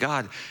Spirit to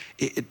God,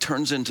 it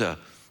turns into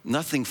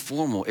nothing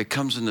formal. It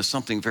comes into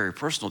something very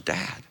personal,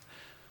 Dad.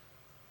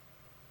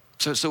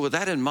 So with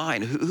that in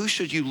mind, who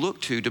should you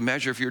look to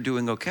measure if you're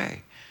doing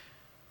okay?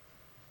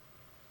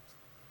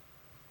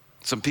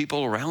 Some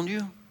people around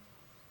you?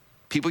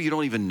 People you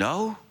don't even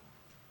know?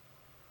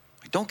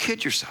 Don't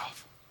kid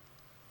yourself.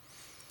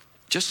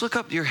 Just look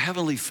up to your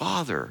heavenly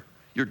Father,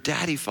 your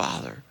daddy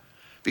Father.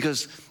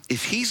 Because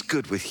if he's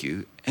good with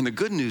you, and the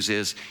good news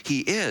is he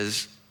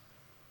is,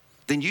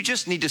 then you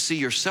just need to see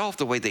yourself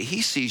the way that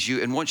he sees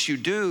you. And once you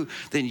do,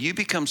 then you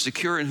become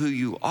secure in who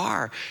you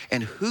are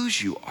and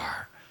whose you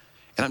are.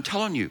 And I'm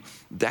telling you,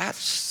 that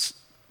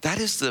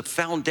is the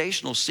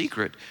foundational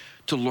secret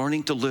to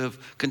learning to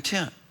live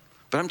content.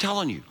 But I'm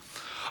telling you,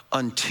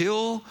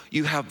 until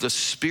you have the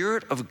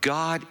Spirit of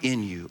God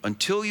in you,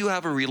 until you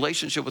have a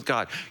relationship with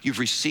God, you've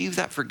received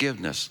that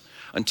forgiveness,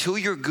 until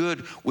you're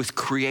good with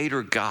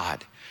Creator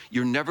God,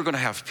 you're never going to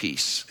have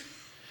peace.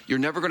 You're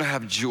never going to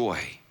have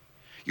joy.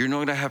 You're not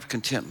going to have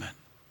contentment.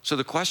 So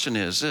the question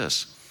is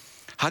this: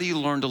 how do you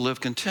learn to live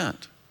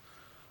content?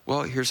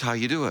 Well, here's how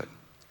you do it.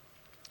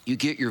 You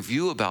get your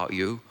view about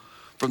you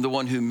from the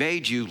one who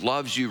made you,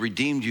 loves you,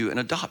 redeemed you, and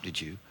adopted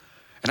you.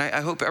 And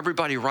I hope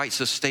everybody writes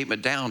this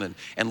statement down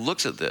and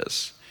looks at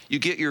this. You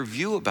get your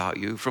view about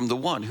you from the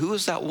one. Who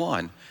is that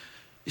one?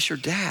 It's your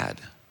dad.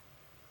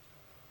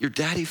 Your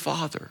daddy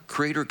Father,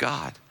 Creator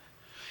God.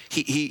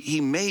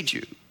 He made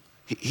you.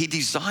 He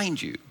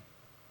designed you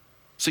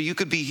so you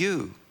could be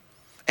you.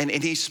 And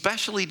he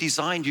specially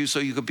designed you so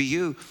you could be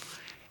you.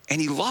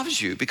 And he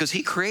loves you because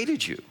he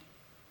created you.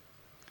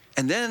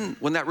 And then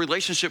when that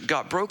relationship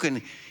got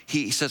broken,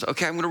 he says,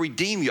 okay, I'm going to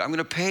redeem you. I'm going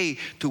to pay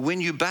to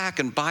win you back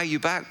and buy you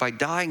back by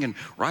dying and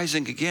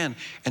rising again.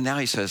 And now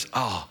he says,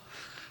 oh,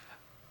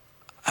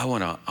 I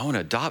want to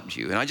adopt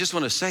you. And I just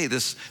want to say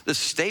this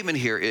statement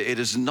here, it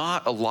is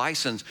not a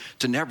license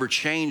to never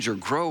change or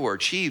grow or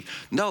achieve.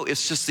 No,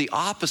 it's just the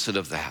opposite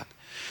of that.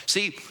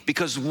 See,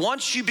 because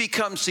once you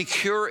become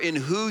secure in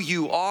who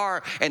you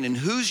are and in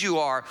whose you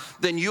are,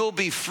 then you'll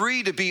be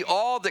free to be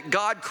all that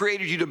God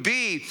created you to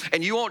be,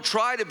 and you won't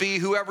try to be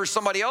whoever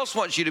somebody else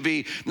wants you to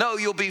be. No,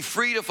 you'll be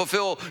free to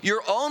fulfill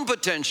your own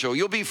potential.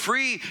 You'll be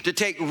free to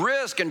take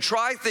risk and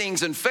try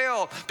things and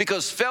fail,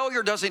 because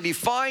failure doesn't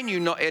define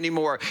you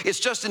anymore. It's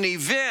just an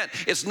event.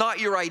 It's not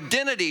your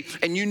identity,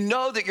 and you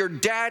know that your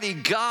daddy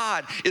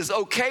God is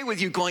okay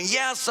with you going,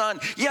 yeah, son,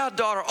 yeah,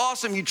 daughter,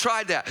 awesome, you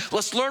tried that.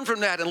 Let's learn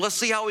from that, and let's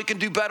see how we can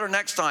do better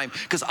next time,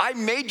 because I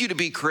made you to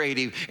be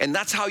creative, and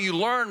that's how you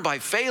learn, by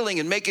failing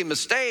and making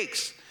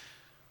mistakes.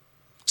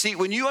 See,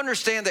 when you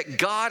understand that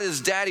God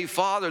is Daddy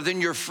Father, then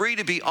you're free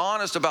to be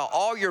honest about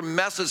all your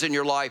messes in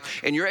your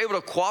life, and you're able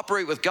to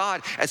cooperate with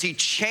God as He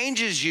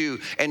changes you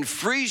and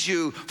frees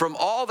you from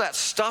all that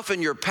stuff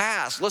in your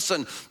past.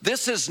 Listen,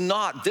 this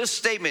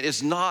statement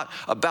is not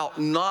about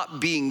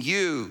not being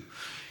you.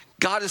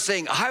 God is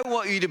saying, I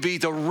want you to be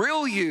the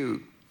real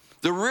you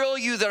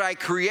that I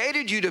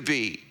created you to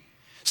be.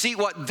 See,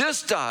 what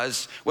this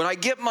does, when I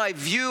get my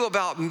view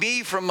about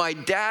me from my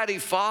daddy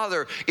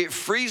Father, it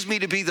frees me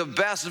to be the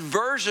best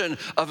version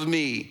of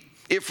me.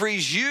 It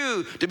frees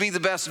you to be the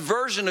best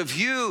version of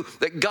you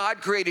that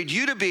God created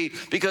you to be,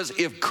 because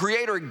if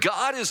Creator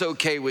God is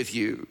okay with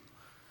you,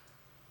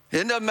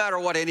 it doesn't matter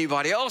what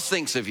anybody else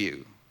thinks of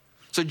you.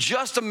 So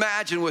just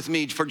imagine with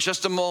me for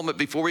just a moment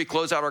before we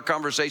close out our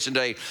conversation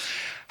today,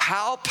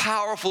 how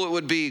powerful it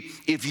would be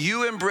if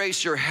you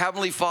embrace your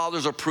Heavenly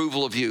Father's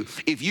approval of you.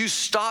 If you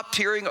stop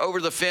peering over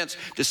the fence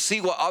to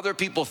see what other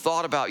people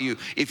thought about you.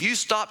 If you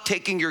stop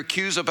taking your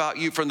cues about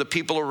you from the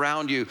people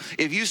around you.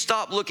 If you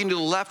stop looking to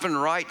the left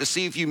and right to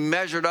see if you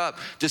measured up,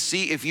 to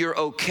see if you're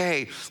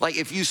okay. Like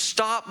if you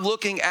stop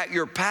looking at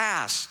your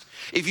past.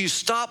 If you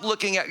stop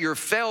looking at your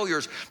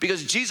failures,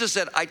 because Jesus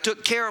said, I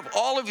took care of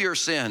all of your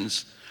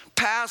sins,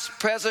 past,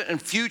 present, and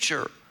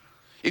future.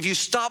 If you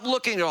stop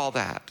looking at all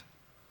that,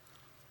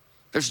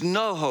 there's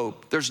no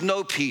hope. There's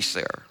no peace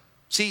there.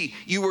 See,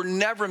 you were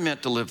never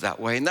meant to live that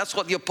way. And that's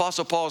what the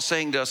Apostle Paul is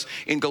saying to us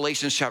in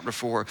Galatians chapter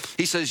 4.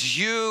 He says,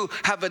 you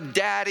have a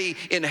daddy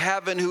in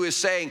heaven who is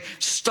saying,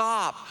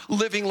 stop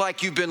living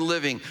like you've been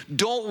living.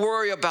 Don't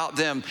worry about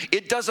them.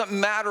 It doesn't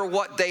matter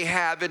what they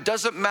have. It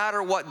doesn't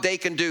matter what they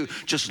can do.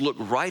 Just look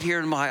right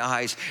here in my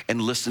eyes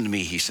and listen to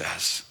me, he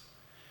says.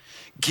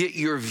 Get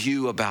your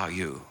view about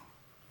you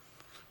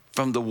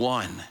from the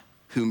one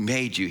who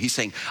made you. He's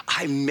saying,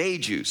 I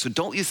made you, so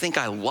don't you think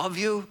I love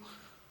you?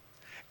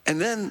 And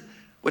then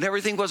when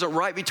everything wasn't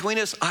right between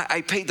us,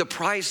 I paid the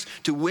price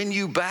to win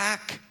you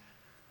back.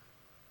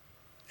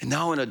 And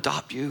now I want to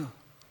adopt you.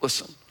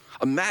 Listen,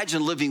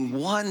 imagine living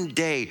one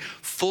day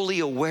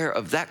fully aware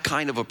of that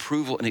kind of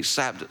approval and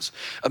acceptance.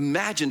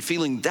 Imagine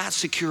feeling that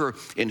secure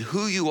in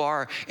who you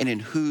are and in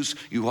whose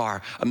you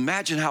are.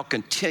 Imagine how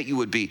content you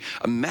would be.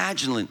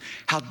 Imagine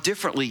how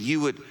differently you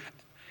would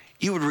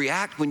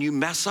react when you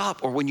mess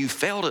up or when you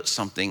failed at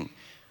something,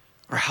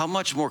 or how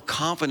much more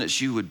confidence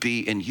you would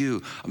be in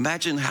you.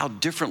 Imagine how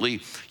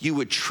differently you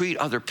would treat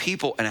other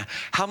people, and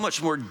how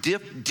much more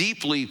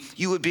deeply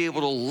you would be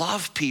able to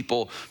love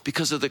people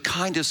because of the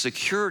kind of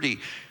security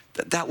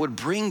that would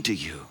bring to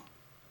you.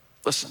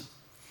 Listen,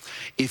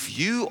 if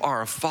you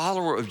are a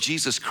follower of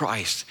Jesus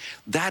Christ,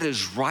 that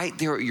is right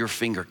there at your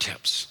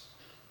fingertips.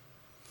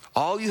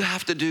 All you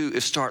have to do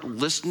is start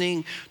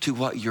listening to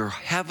what your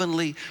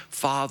Heavenly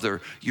Father,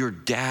 your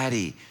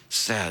daddy,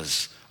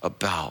 says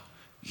about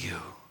you.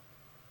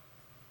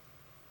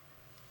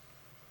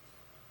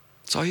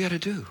 That's all you got to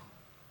do.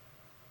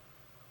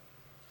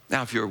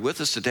 Now, if you're with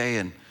us today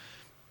and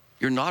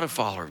you're not a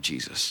follower of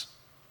Jesus,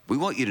 we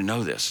want you to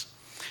know this.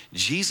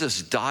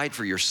 Jesus died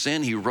for your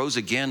sin. He rose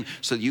again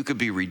so that you could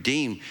be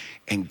redeemed.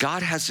 And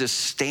God has this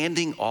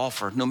standing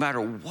offer no matter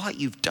what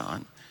you've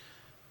done.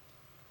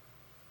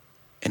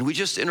 And we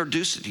just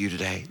introduced it to you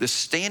today, this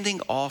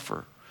standing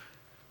offer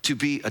to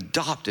be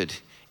adopted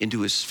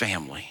into his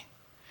family.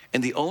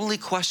 And the only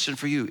question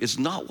for you is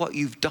not what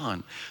you've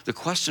done. The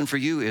question for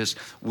you is,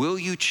 will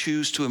you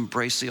choose to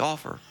embrace the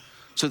offer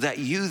so that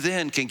you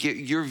then can get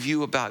your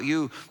view about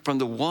you from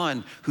the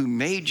one who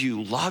made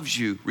you, loves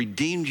you,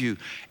 redeemed you,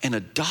 and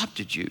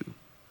adopted you?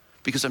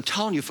 Because I'm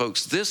telling you,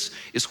 folks, this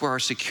is where our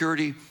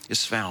security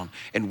is found.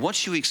 And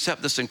once you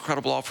accept this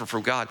incredible offer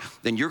from God,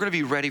 then you're going to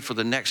be ready for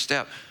the next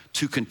step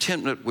to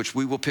contentment, which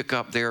we will pick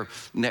up there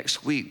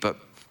next week. But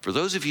for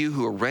those of you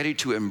who are ready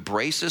to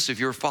embrace this, if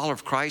you're a follower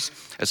of Christ,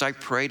 as I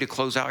pray to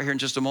close out here in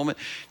just a moment,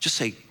 just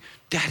say,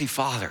 Daddy,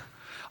 Father,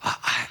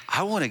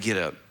 I want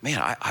to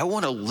I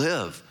want to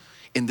live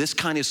in this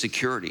kind of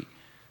security.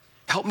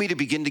 Help me to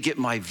begin to get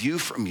my view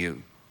from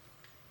you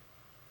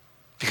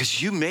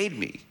because you made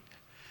me.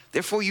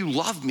 Therefore, you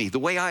love me the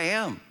way I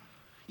am.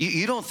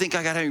 You don't think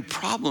I got any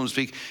problems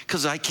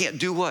because I can't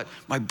do what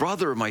my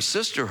brother or my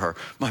sister or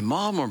my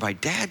mom or my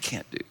dad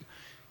can't do.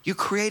 You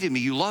created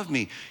me, you loved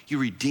me, you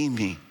redeemed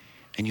me,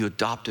 and you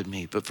adopted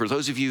me. But for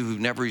those of you who've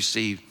never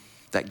received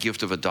that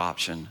gift of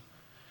adoption,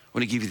 I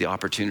want to give you the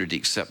opportunity to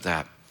accept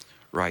that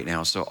right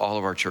now. So all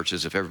of our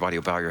churches, if everybody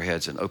will bow your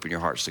heads and open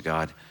your hearts to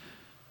God.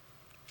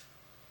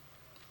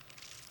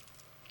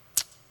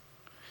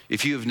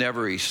 If you have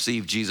never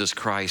received Jesus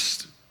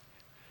Christ,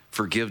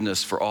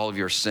 forgiveness for all of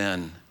your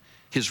sin,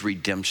 his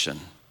redemption,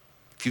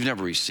 if you've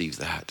never received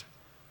that,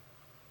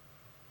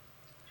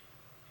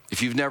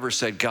 if you've never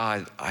said,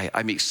 God,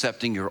 I'm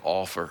accepting your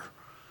offer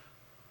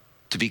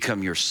to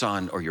become your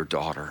son or your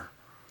daughter,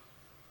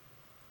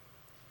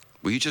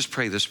 will you just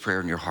pray this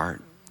prayer in your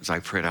heart as I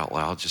pray it out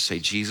loud? Just say,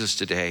 Jesus,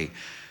 today,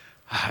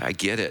 I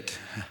get it.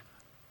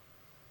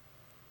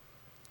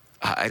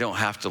 I don't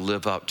have to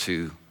live up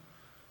to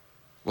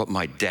what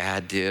my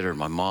dad did or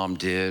my mom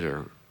did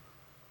or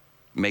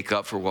make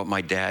up for what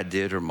my dad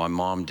did or my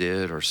mom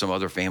did or some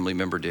other family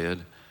member did.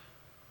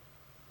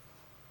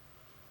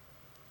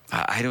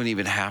 I don't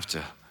even have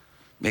to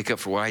make up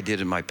for what I did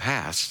in my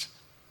past.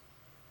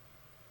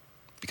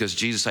 Because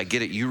Jesus, I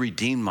get it, you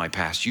redeemed my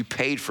past. You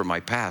paid for my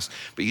past.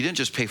 But you didn't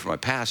just pay for my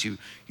past, you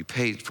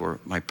paid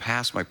for my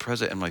past, my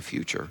present, and my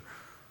future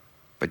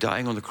by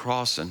dying on the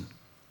cross and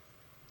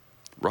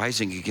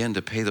rising again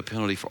to pay the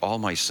penalty for all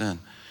my sin.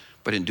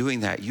 But in doing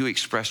that, you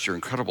expressed your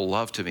incredible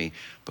love to me.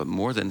 But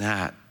more than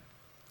that,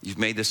 you've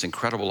made this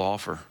incredible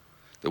offer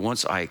that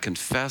once I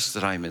confess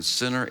that I'm a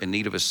sinner in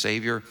need of a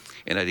Savior,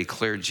 and I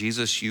declare,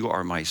 Jesus, you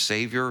are my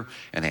Savior,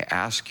 and I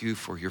ask you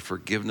for your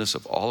forgiveness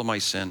of all of my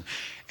sin,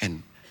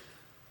 and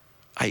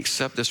I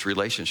accept this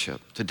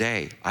relationship.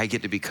 Today, I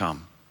get to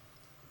become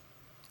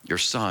your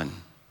son,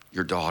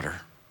 your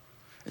daughter.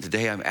 And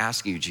today I'm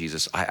asking you,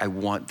 Jesus, I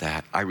want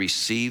that. I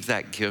receive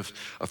that gift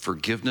of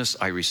forgiveness.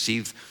 I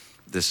receive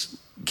this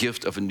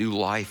gift of a new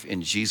life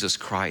in Jesus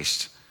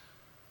Christ.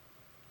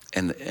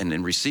 And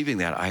in receiving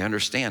that, I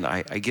understand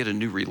I get a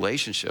new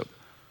relationship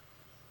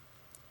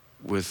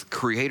with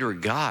Creator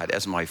God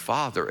as my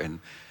Father.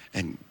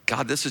 And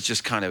God, this is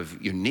just kind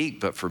of unique,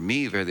 but for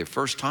me, for the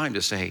first time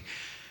to say,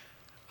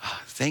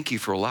 thank you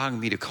for allowing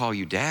me to call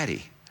you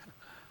Daddy.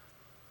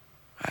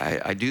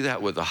 I do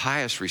that with the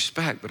highest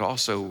respect, but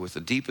also with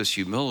the deepest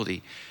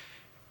humility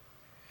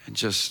and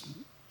just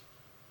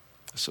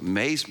this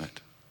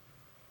amazement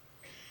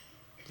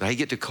that I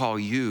get to call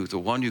you, the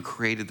one who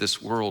created this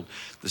world,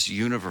 this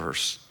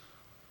universe,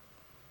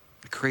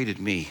 that created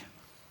me.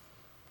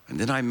 And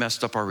then I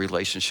messed up our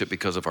relationship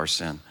because of our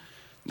sin.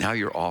 Now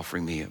you're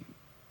offering me a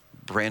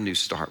brand new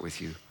start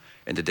with you.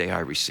 And today I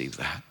receive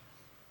that.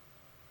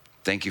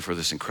 Thank you for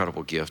this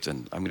incredible gift.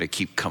 And I'm going to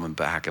keep coming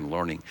back and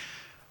learning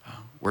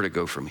where to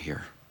go from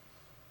here.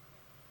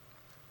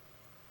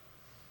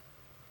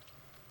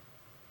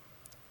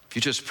 If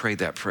you just prayed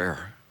that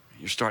prayer,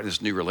 you're starting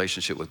this new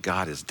relationship with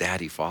God as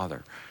Daddy,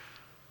 Father.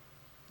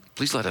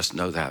 Please let us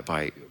know that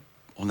by,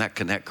 on that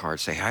Connect card,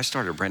 say, hey, I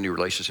started a brand new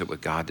relationship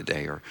with God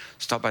today, or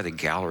stop by the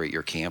gallery at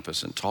your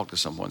campus and talk to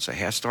someone and say,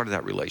 hey, I started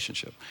that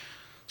relationship,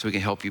 so we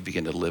can help you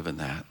begin to live in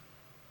that.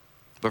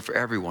 But for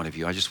every one of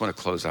you, I just want to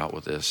close out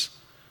with this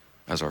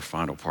as our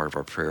final part of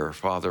our prayer.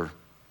 Father,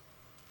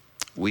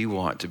 we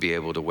want to be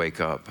able to wake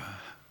up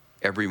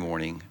every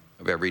morning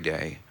of every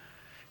day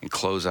and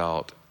close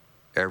out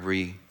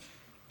every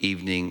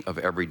evening of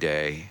every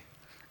day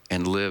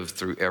and live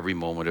through every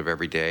moment of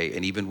every day,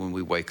 and even when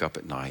we wake up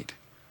at night,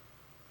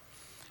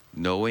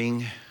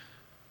 knowing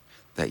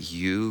that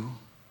you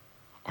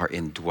are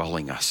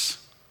indwelling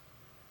us,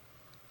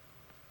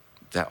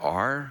 that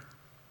our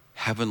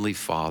Heavenly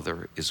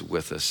Father is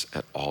with us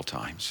at all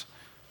times.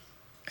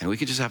 And we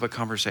can just have a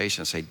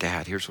conversation and say,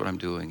 Dad, here's what I'm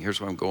doing. Here's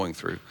what I'm going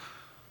through.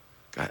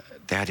 God,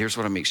 Dad, here's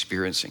what I'm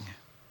experiencing.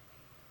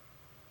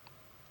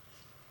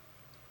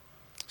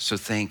 So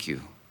thank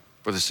you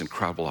for this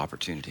incredible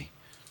opportunity.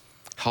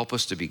 Help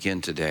us to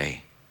begin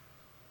today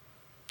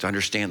to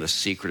understand the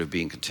secret of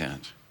being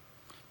content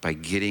by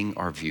getting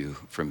our view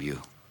from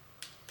you,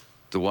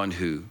 the one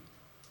who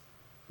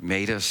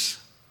made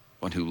us,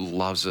 one who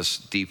loves us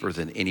deeper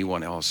than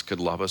anyone else could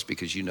love us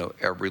because you know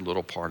every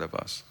little part of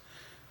us,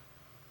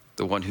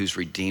 the one who's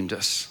redeemed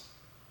us,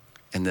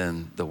 and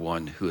then the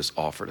one who has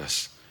offered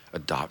us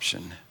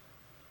adoption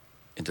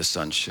into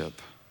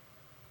sonship,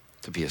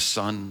 to be a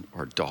son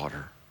or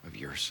daughter of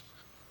yours.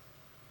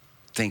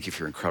 Thank you for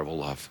your incredible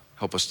love.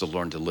 Help us to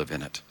learn to live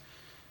in it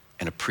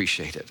and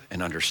appreciate it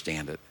and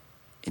understand it.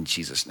 In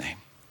Jesus' name,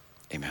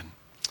 amen.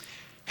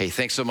 Hey,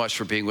 thanks so much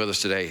for being with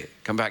us today.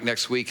 Come back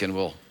next week and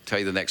we'll tell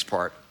you the next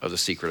part of the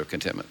secret of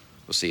contentment.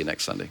 We'll see you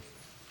next Sunday.